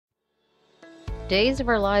Days of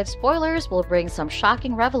Our Lives spoilers will bring some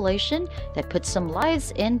shocking revelation that puts some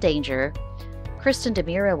lives in danger. Kristen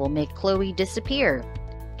DiMera will make Chloe disappear.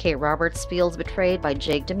 Kate Roberts feels betrayed by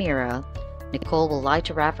Jake DiMera. Nicole will lie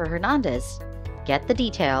to Rafe Hernandez. Get the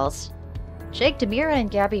details. Jake DiMera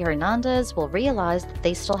and Gabby Hernandez will realize that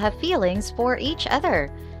they still have feelings for each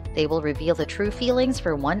other. They will reveal the true feelings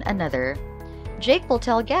for one another. Jake will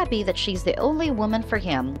tell Gabby that she's the only woman for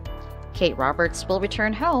him. Kate Roberts will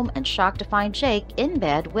return home and shocked to find Jake in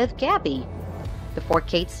bed with Gabby. Before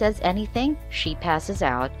Kate says anything, she passes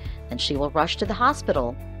out, then she will rush to the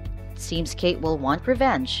hospital. It seems Kate will want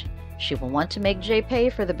revenge. She will want to make Jay pay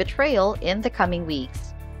for the betrayal in the coming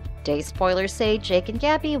weeks. Day spoilers say Jake and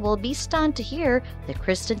Gabby will be stunned to hear that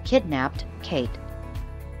Kristen kidnapped Kate.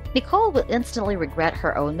 Nicole will instantly regret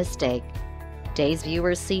her own mistake. Day's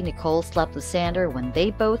viewers see Nicole slept with Sander when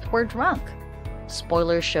they both were drunk.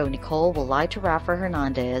 Spoilers show Nicole will lie to Rafe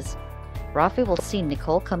Hernandez. Rafe will see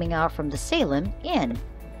Nicole coming out from the Salem Inn.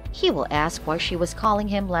 He will ask why she was calling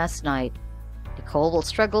him last night. Nicole will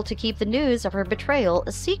struggle to keep the news of her betrayal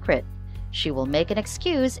a secret. She will make an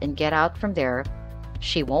excuse and get out from there.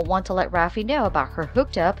 She won't want to let Rafe know about her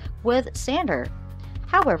hooked up with Sander.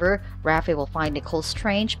 However, Rafe will find Nicole's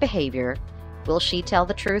strange behavior. Will she tell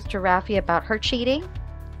the truth to Rafe about her cheating?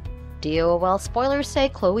 DOL spoilers say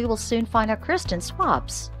Chloe will soon find out Kristen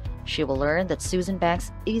swaps. She will learn that Susan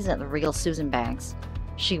Banks isn't the real Susan Banks.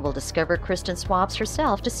 She will discover Kristen swaps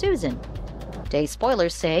herself to Susan. Day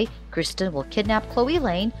spoilers say Kristen will kidnap Chloe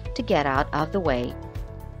Lane to get out of the way.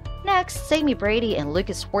 Next, Sami Brady and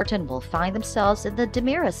Lucas Horton will find themselves in the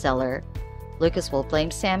DiMera Cellar. Lucas will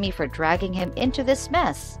blame Sami for dragging him into this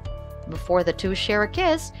mess. Before the two share a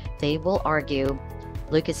kiss, they will argue.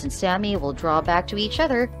 Lucas and Sami will draw back to each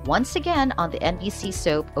other once again on the NBC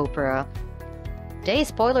soap opera. Day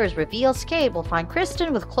spoilers reveals Kate will find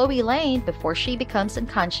Kristen with Chloe Lane before she becomes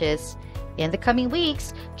unconscious. In the coming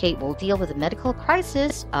weeks, Kate will deal with a medical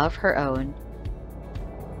crisis of her own.